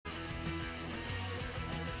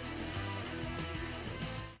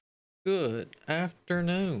Good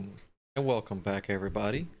afternoon and welcome back,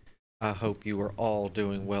 everybody. I hope you are all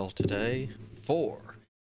doing well today.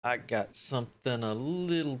 I got something a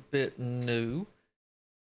little bit new.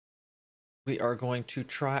 We are going to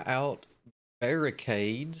try out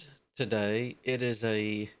Barricades today. It is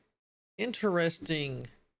a interesting,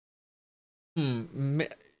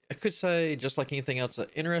 I could say, just like anything else, an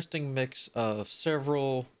interesting mix of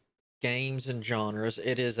several games and genres.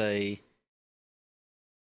 It is a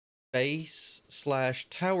base slash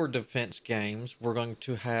tower defense games. We're going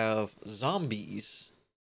to have zombies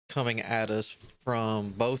coming at us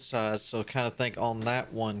from both sides. So kind of think on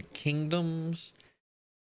that one, kingdoms,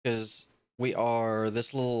 because we are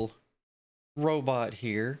this little robot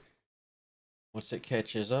here. Once it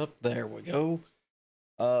catches up, there we go.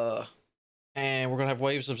 And we're gonna have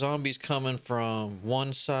waves of zombies coming from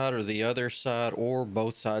one side or the other side or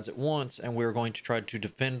both sides at once, and we're going to try to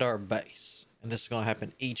defend our base. And this is going to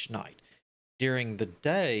happen each night. During the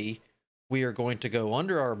day, we are going to go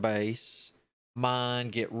under our base, mine,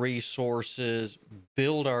 get resources,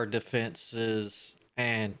 build our defenses,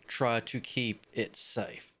 and try to keep it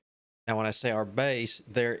safe. Now, when I say our base,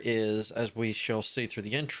 there is, as we shall see through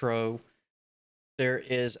the intro, there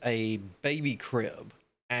is a baby crib,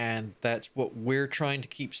 and that's what we're trying to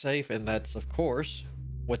keep safe, and that's, of course,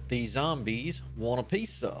 what these zombies want a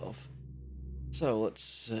piece of. So let's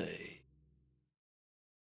see.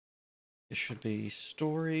 It should be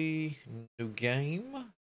story, new game.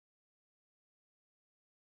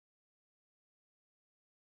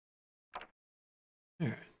 All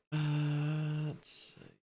right. Let's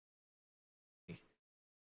see.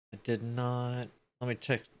 I did not. Let me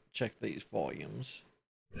check these volumes.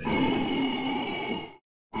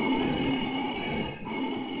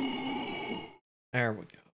 There we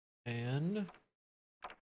go. And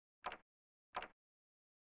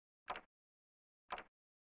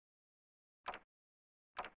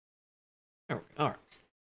there we go. All right.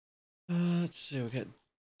 Let's see. We got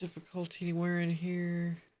difficulty anywhere in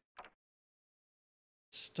here.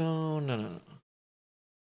 Stone. No.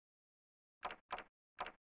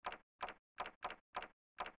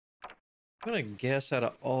 I'm gonna guess out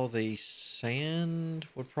of all the sand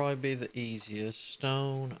would probably be the easiest.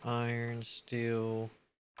 Stone, iron, steel.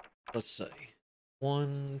 Let's see.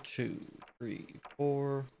 1, 2, 3,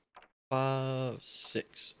 4, 5,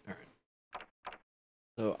 6. All right.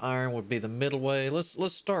 So iron would be the middle way.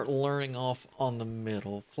 Let's start learning off on the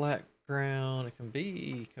middle. Flat ground. It can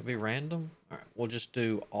be random. All right. We'll just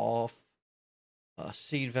do off.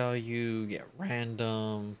 Seed value. Yeah,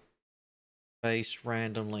 random. Base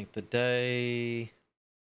random, length of day.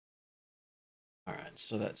 All right.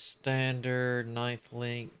 So that's standard. Ninth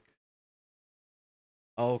length.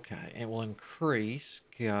 Okay, it will increase.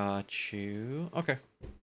 Got you. Okay.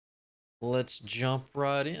 Let's jump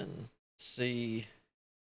right in. See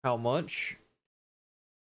how much.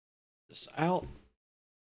 This out.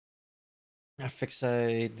 I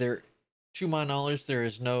fixate there. To my knowledge, there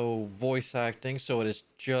is no voice acting, so it is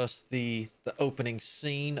just the opening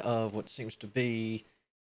scene of what seems to be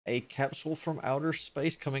a capsule from outer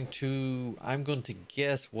space coming to, I'm going to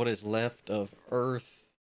guess, what is left of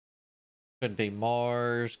Earth. Could be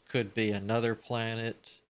Mars, could be another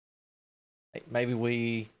planet. Hey, maybe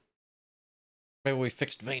we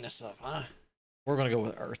fixed Venus up, huh? We're gonna go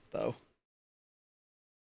with Earth though.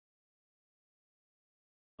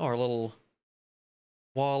 Oh, our little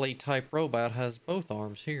Wally type robot has both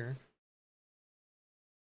arms here.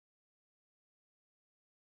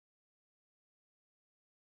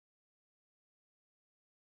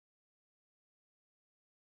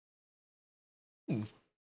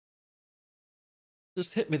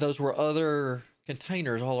 Just hit me, those were other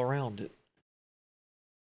containers all around it.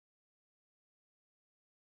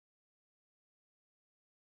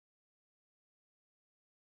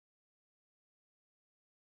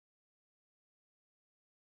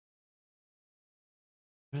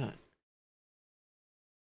 Right.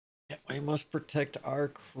 Yeah, we must protect our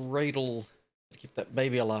cradle to keep that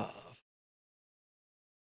baby alive.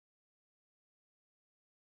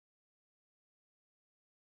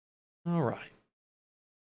 All right.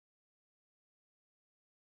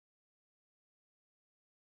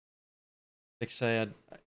 Like I said,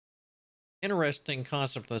 interesting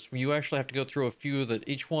concept. This you actually have to go through a few that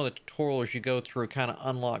each one of the tutorials you go through kind of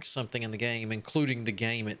unlocks something in the game, including the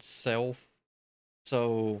game itself.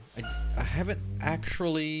 So I haven't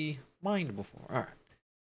actually mined before. All right.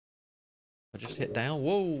 I just hit down.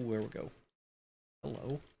 Whoa, there we go.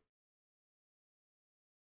 Hello.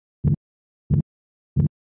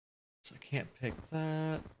 So I can't pick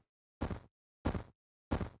that.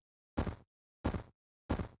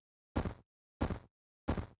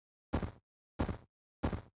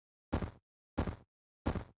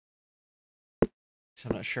 So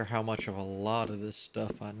I'm not sure how much of a lot of this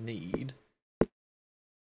stuff I need.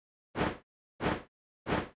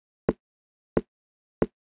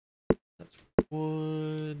 That's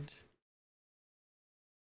wood.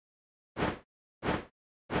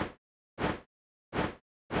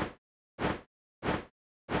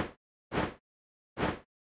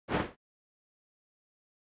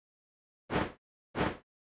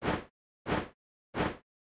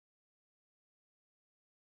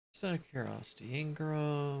 Just out of curiosity,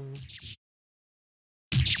 Ingram,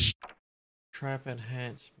 trap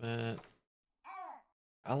enhancement.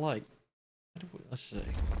 I like. Let's see.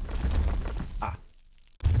 Ah.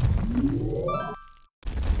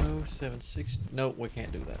 076. Nope, we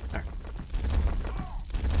can't do that. All right.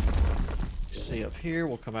 See up here.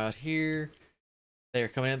 We'll come out here. They're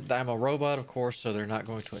coming in. I'm a robot, of course, so they're not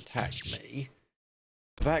going to attack me.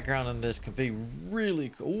 The background in this can be really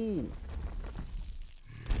cool.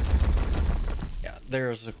 Yeah,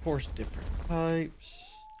 there's of course different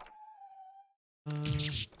types. There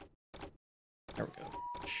we go.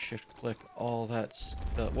 Shift click all that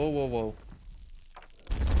stuff. Whoa, whoa, whoa.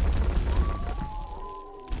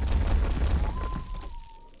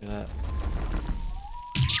 Do that.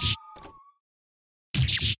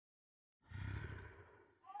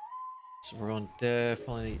 So we're going to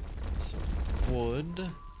definitely need some wood.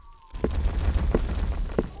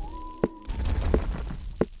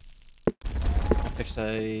 I fix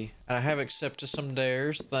and I have accepted some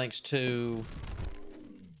dares thanks to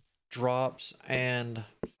drops and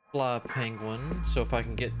fly penguin. So if I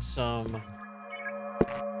can get some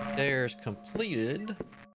dares completed,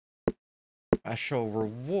 I shall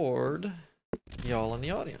reward y'all in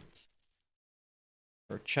the audience.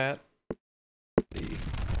 Or chat. Let's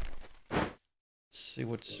see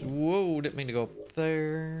what's... Whoa, didn't mean to go up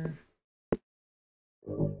there.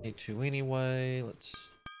 Need to anyway. Let's...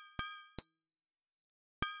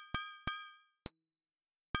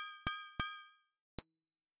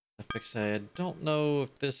 I don't know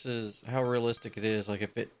if this is... How realistic it is. Like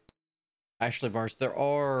if it actually burns. There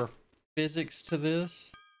are physics to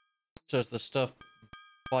this. So as the stuff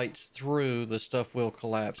bites through, the stuff will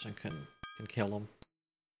collapse and can kill them.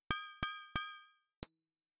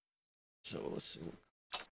 So let's see.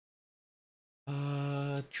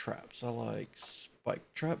 Traps. I like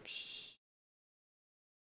spike traps.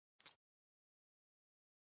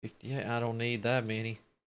 58. I don't need that many.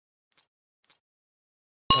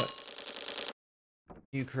 But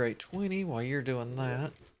you create 20 while you're doing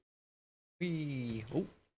that. Oh.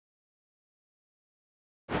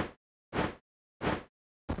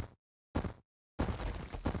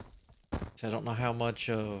 So I don't know how much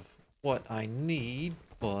of what I need,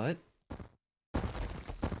 but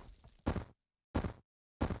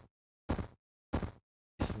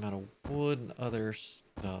this amount of wood and other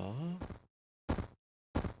stuff.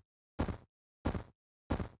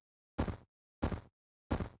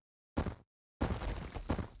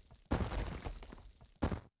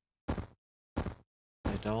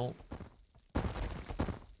 I don't.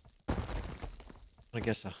 I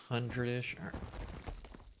guess 100-ish. All right.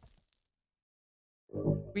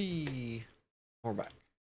 Whee! We're back.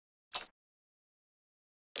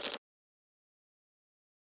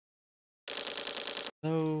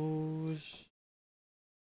 Those.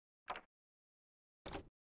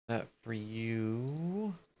 That for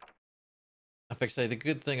you. I think say the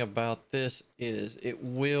good thing about this is it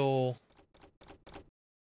will.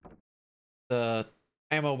 The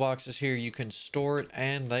ammo boxes here, you can store it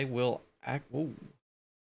and they will act. Whoa.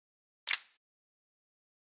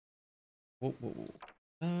 Whoa, whoa, whoa.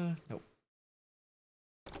 Nope.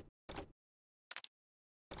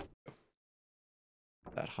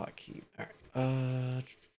 That hotkey. All right.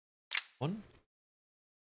 One.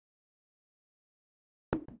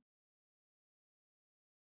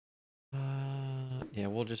 Yeah,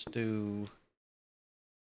 we'll just do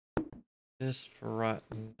this for right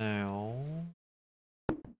now.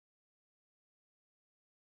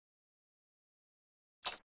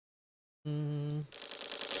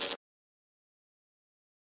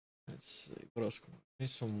 Let's see. What else? Need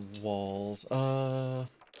some walls.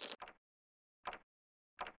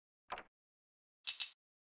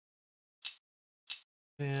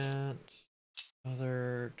 Vent.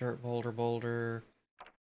 Other dirt boulder.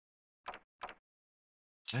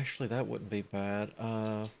 Actually, that wouldn't be bad.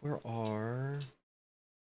 Where are...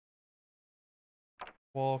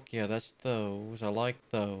 Walk, yeah, that's those. I like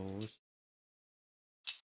those.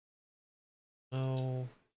 No,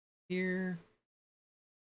 here.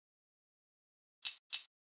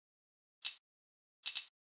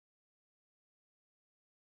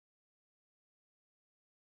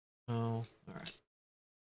 Oh, all right.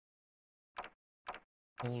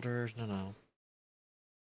 Holders, no.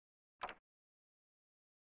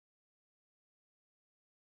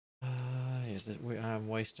 Yeah, I'm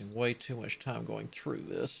wasting way too much time going through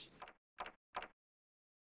this.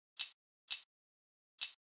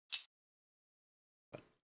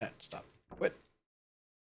 Stop. Quit.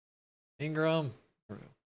 Ingram. There we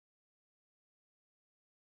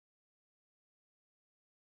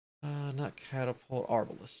go. Not catapult,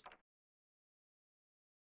 arbalist.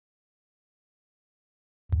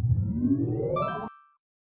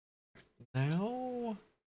 Now,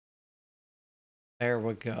 there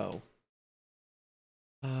we go.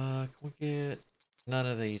 Can we get none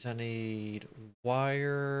of these? I need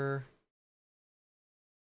wire,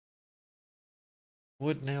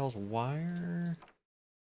 wood nails, wire.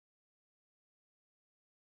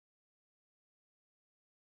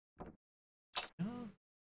 Oh,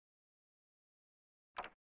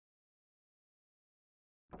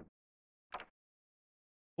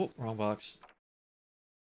 oh, wrong box.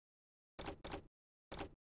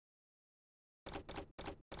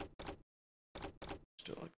 Let's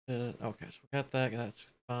do it like this. Okay, so we got that. That's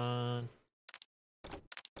fine.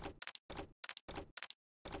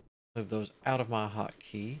 Move those out of my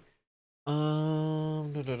hotkey.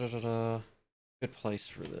 Good place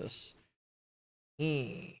for this.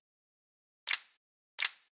 You.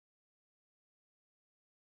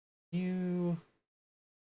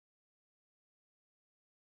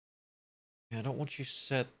 Yeah, I don't want you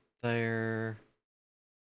set there.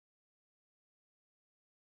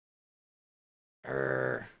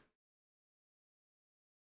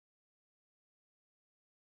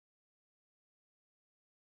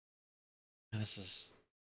 This is.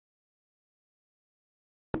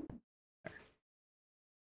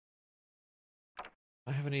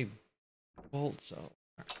 I have any bolts?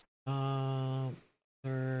 Oh.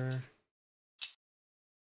 Other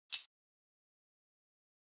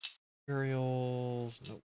materials.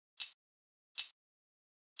 Nope.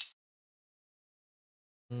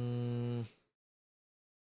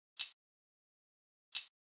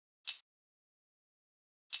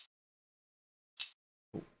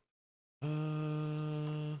 Uh,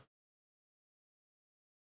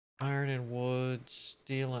 Iron and wood,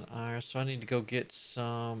 steel and iron. So I need to go get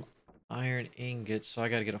some iron ingots. So I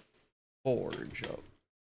got to get a forge up.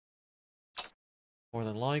 More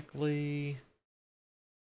than likely.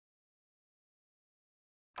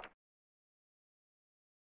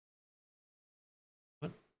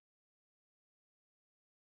 What?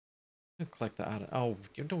 Collect the item. Oh,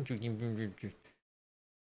 don't you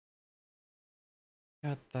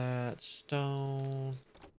got that stone.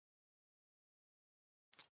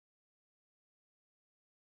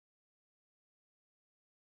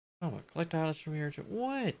 Oh, collect items from here too.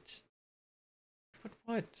 What?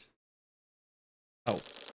 What? Oh.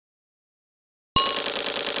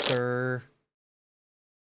 Sir.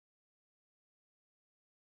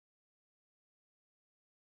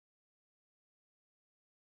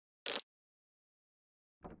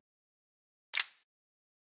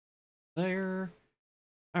 There.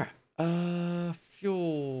 Alright.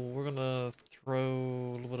 Fuel. We're gonna throw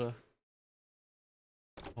a little bit of.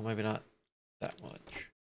 Well, maybe not that much.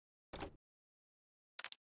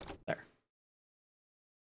 There.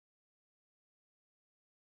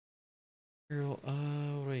 Fuel.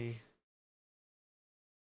 What do we.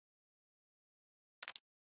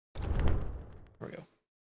 There we go.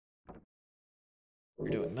 We're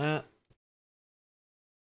doing that.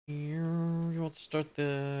 Here, you want to start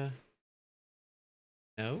the.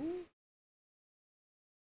 No?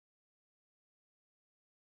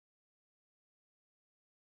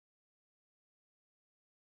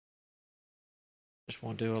 Just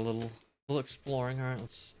want to do a little exploring. Alright,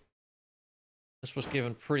 let's. This was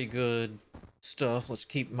given pretty good stuff. Let's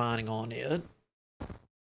keep mining on it.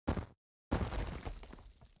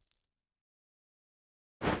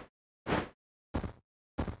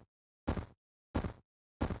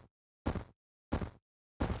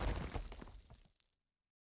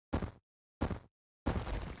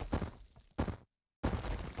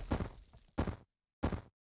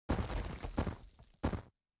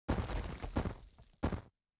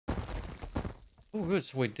 Oh, good.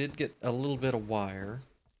 So we did get a little bit of wire.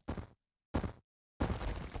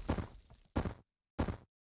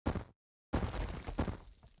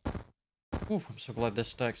 Ooh, I'm so glad this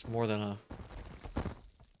stacks more than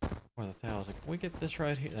 1,000. Can we get this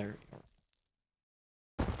right here? There.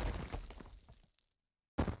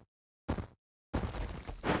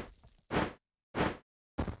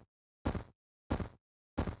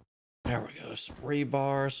 There we go. Some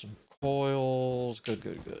rebar, some coils. Good,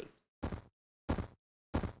 good, good.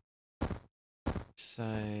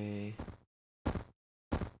 Say.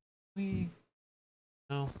 We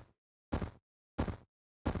no.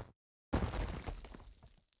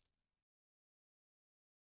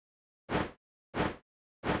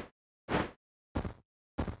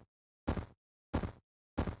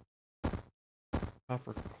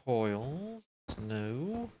 Copper coils.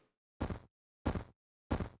 No.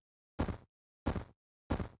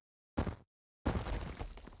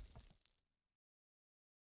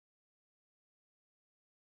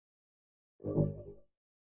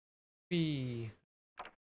 B.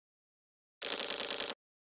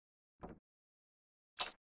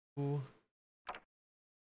 Ooh.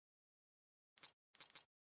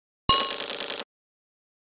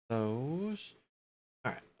 Those.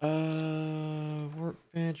 Alright.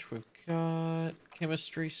 Workbench we've got.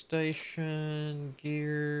 Chemistry station.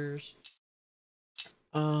 Gears.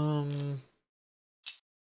 I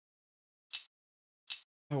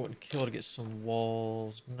wouldn't kill to get some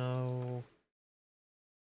walls. No.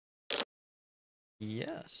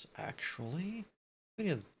 Yes, actually. We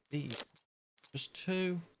need these. Just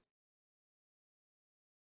two.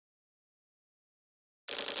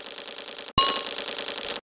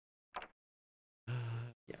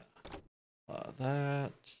 Yeah.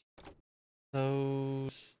 That.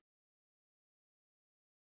 Those.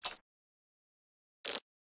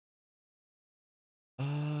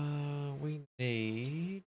 We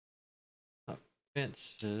need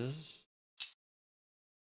fences.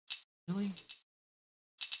 Really?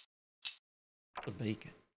 The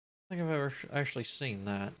beacon. I think I've ever actually seen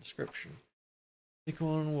that description.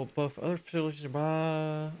 Beacon will buff other facilities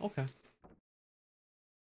nearby. Okay.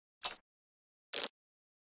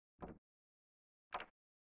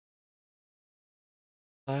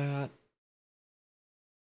 That.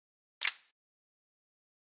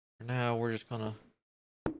 For now, we're just gonna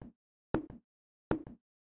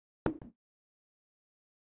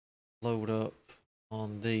load up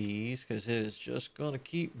on these because it is just gonna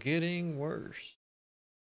keep getting worse.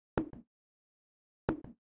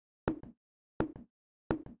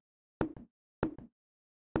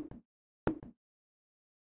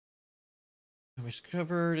 We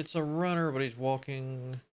discovered it's a runner, but he's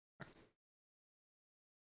walking.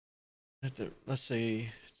 Let's see.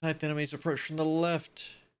 Tonight the enemies approach from the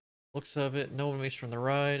left. Looks of it, no enemies from the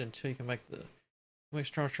right until you can make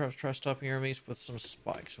strong traps. Try stopping your enemies with some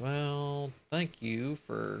spikes. Well, thank you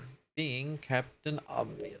for being Captain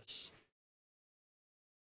Obvious.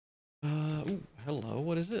 Ooh, hello.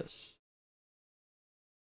 What is this?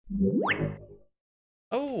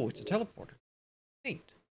 Oh, it's a teleporter.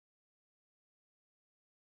 Neat.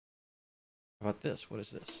 How about this? What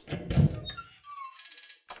is this?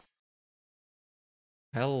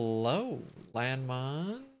 Hello,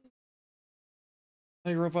 landmine.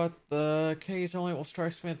 Hey, robot, the K's only will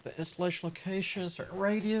strike at the installation location, certain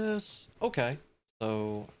radius. Okay,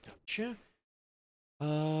 so gotcha.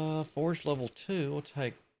 Forge level 2. We'll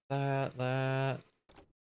take that.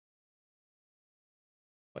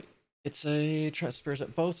 Wait, it's a trap spears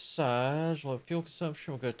at both sides. Low fuel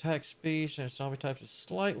consumption will go attack speed, and zombie types is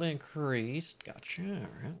slightly increased. Gotcha.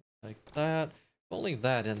 Alright, take that. We'll leave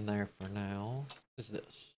that in there for now. What is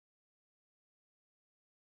this?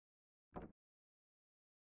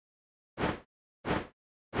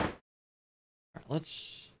 Alright,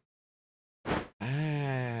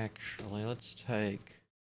 let's take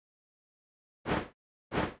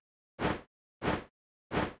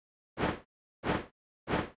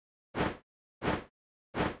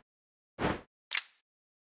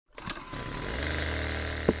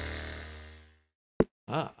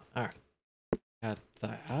alright. Got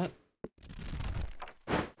that.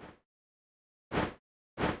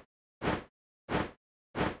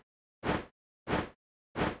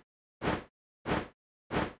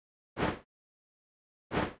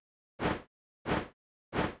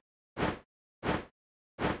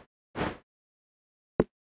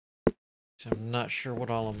 I'm not sure what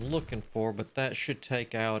all I'm looking for, but that should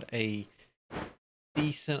take out a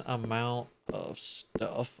decent amount of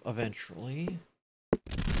stuff eventually.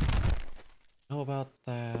 Know about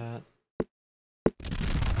that.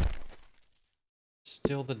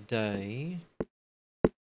 Still the day.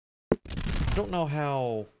 I don't know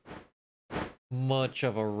how much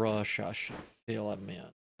of a rush I should feel I'm in.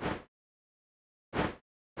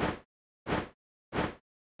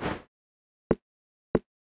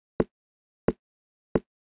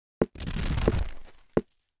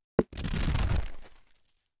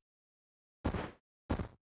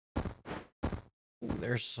 Ooh,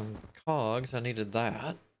 there's some cogs. I needed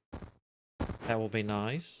that. That will be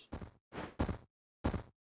nice.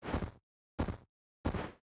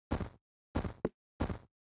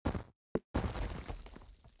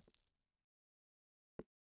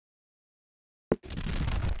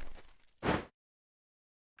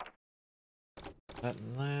 That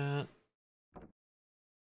and that.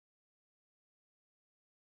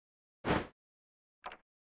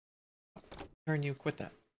 Turn you quit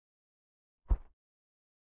that.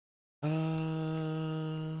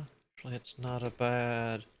 Actually, it's not a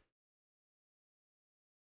bad.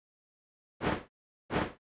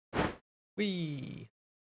 Whee!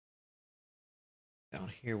 Down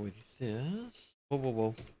here with this. Whoa, whoa,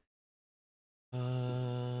 whoa.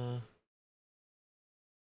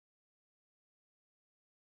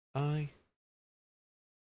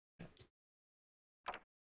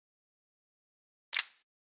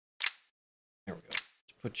 There we go.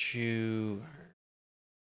 Let's put you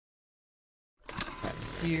right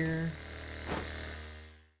here.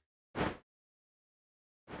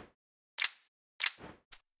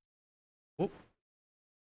 Whoop.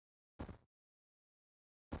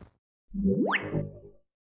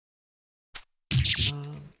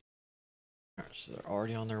 Alright, so they're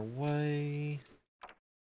already on their way.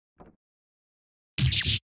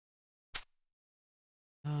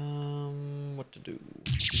 What to do?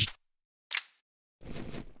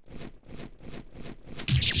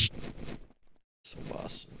 This will buy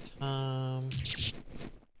some time.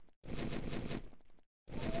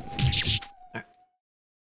 Alright.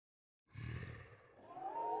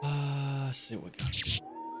 Let's see what we got.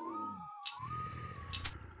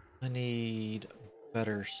 I need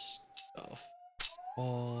better stuff.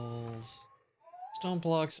 Walls. Stone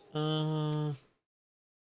blocks.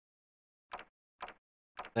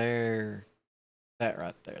 There. That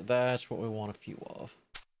right there. That's what we want a few of.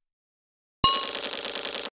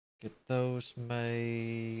 Get those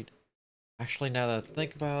made. Actually, now that I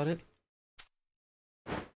think about it.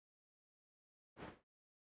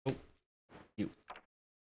 Oh, you.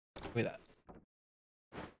 Look at that.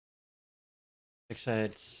 Like I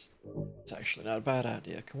said, it's actually not a bad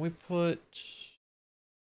idea. Can we put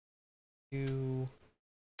you?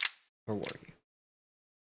 Where were you?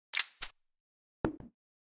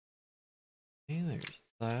 Okay, there's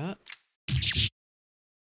that.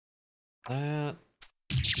 That.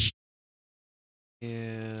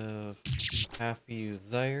 Give half of you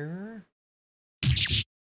there.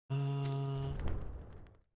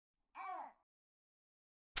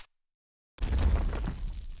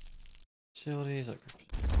 Facilities. What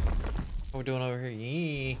are we doing over here?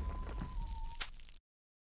 Yee.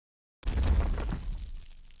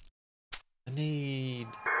 I need.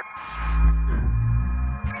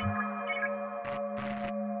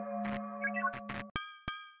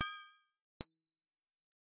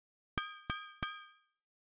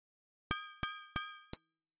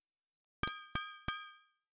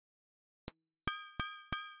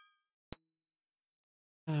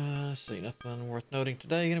 Let's see, nothing worth noting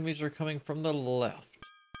today. Enemies are coming from the left.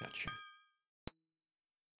 Gotcha.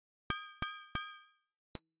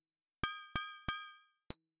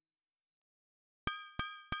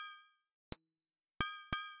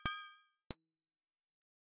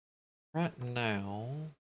 Right now,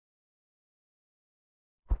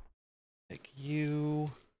 take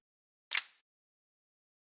you.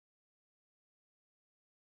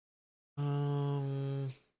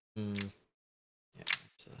 Yeah,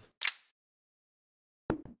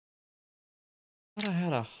 thought I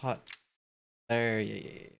had a hot. There,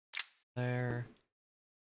 yeah. There.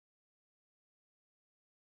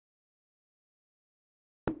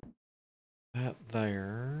 That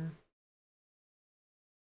there.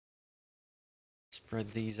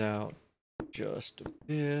 Spread these out just a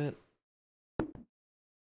bit.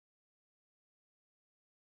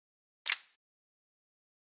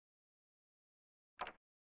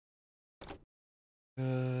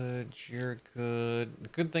 Good, you're good. The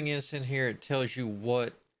good thing is in here it tells you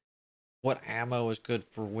what ammo is good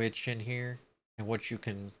for which in here and what you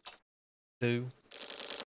can do.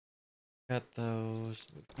 Got those.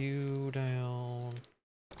 Move you down.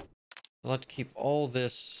 I'd like to keep all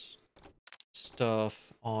this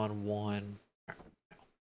stuff on one.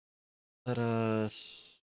 Let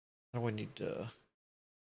us. What do we need to?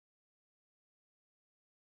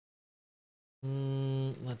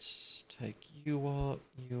 Let's take you up,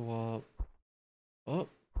 up.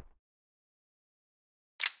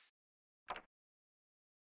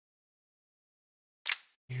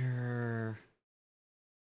 You're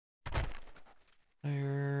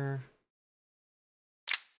there.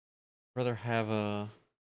 Rather have a.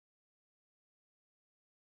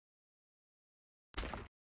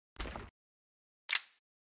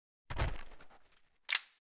 Like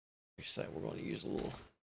I said, we're going to use a little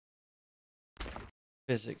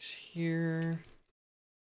physics here.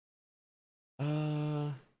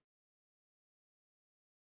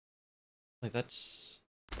 Like that's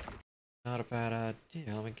not a bad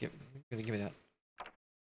idea. Let me give me that.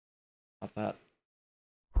 Stop that.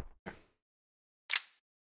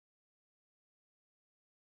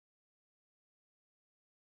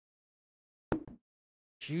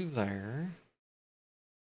 You there.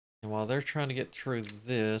 And while they're trying to get through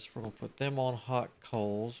this, we're going to put them on hot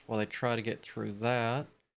coals while they try to get through that.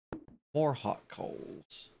 More hot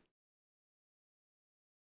coals.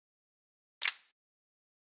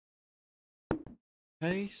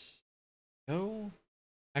 Pace. Go.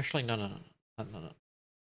 Actually, no.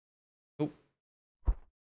 Oh.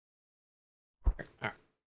 Alright.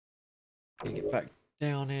 Get back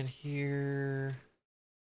down in here.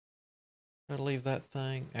 Gotta leave that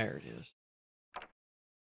thing. There it is.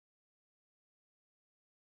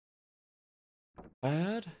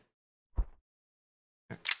 Bad.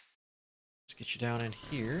 Let's get you down in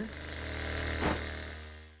here.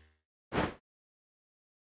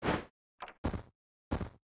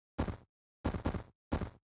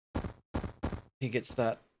 He gets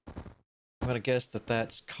that. I'm gonna guess that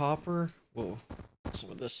that's copper. We'll get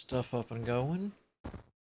some of this stuff up and going.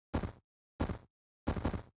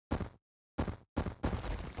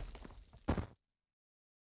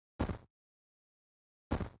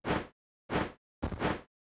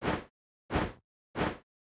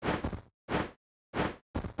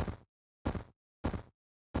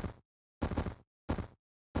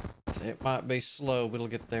 It might be slow, but it'll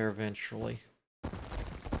get there eventually.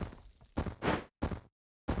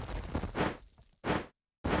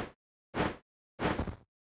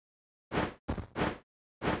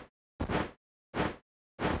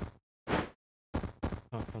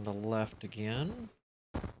 Come from the left again.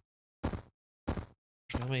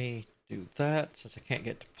 Let me do that since I can't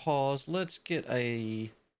get to pause. Let's get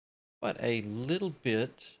a little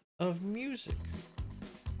bit of music.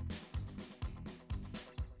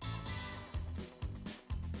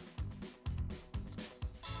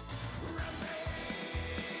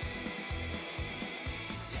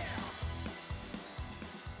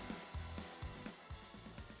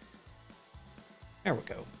 There we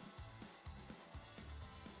go.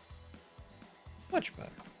 Much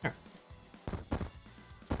better. All right.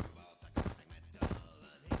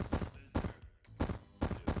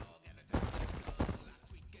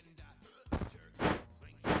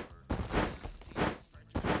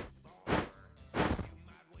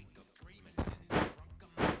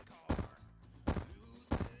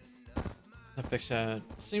 I'll fix that.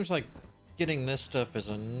 Seems like getting this stuff is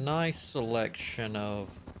a nice selection of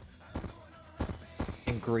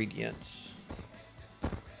ingredients.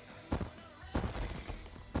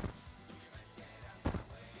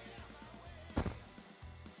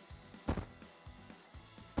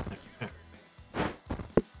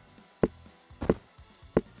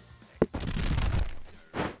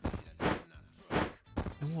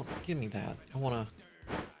 Give me that. I want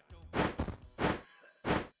to...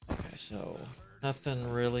 Okay, so nothing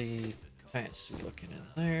really fancy looking in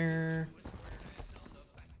there.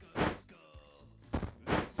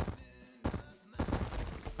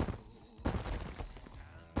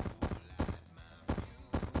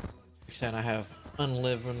 And I have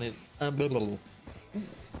unlimited. That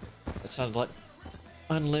sounded like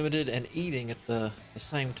unlimited and eating at the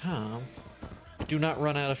same time. I do not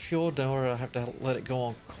run out of fuel, nor I have to let it go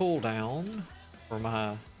on cooldown for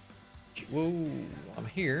my. Whoa! I'm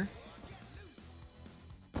here.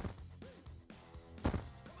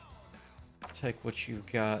 Take what you've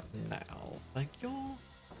got now. Thank y'all.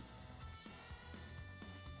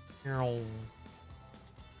 Here on.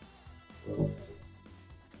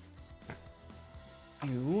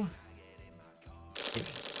 You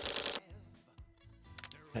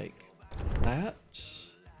take that.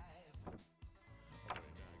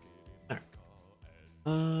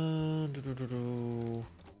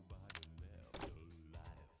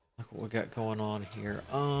 Look what we got going on here.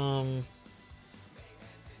 Not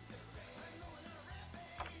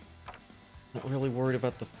really worried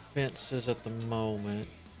about the fences at the moment.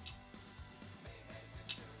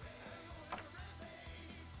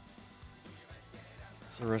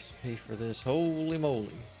 What's the recipe for this? Holy moly.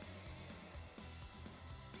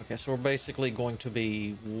 Okay, so we're basically going to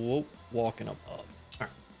be walking them up. All right.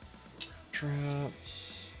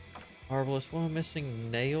 Traps. Marvelous. Well, I'm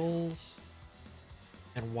missing nails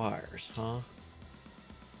and wires, huh?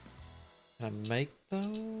 Can I make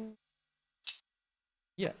those?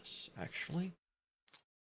 Yes, actually.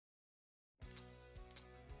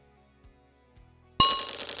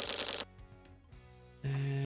 And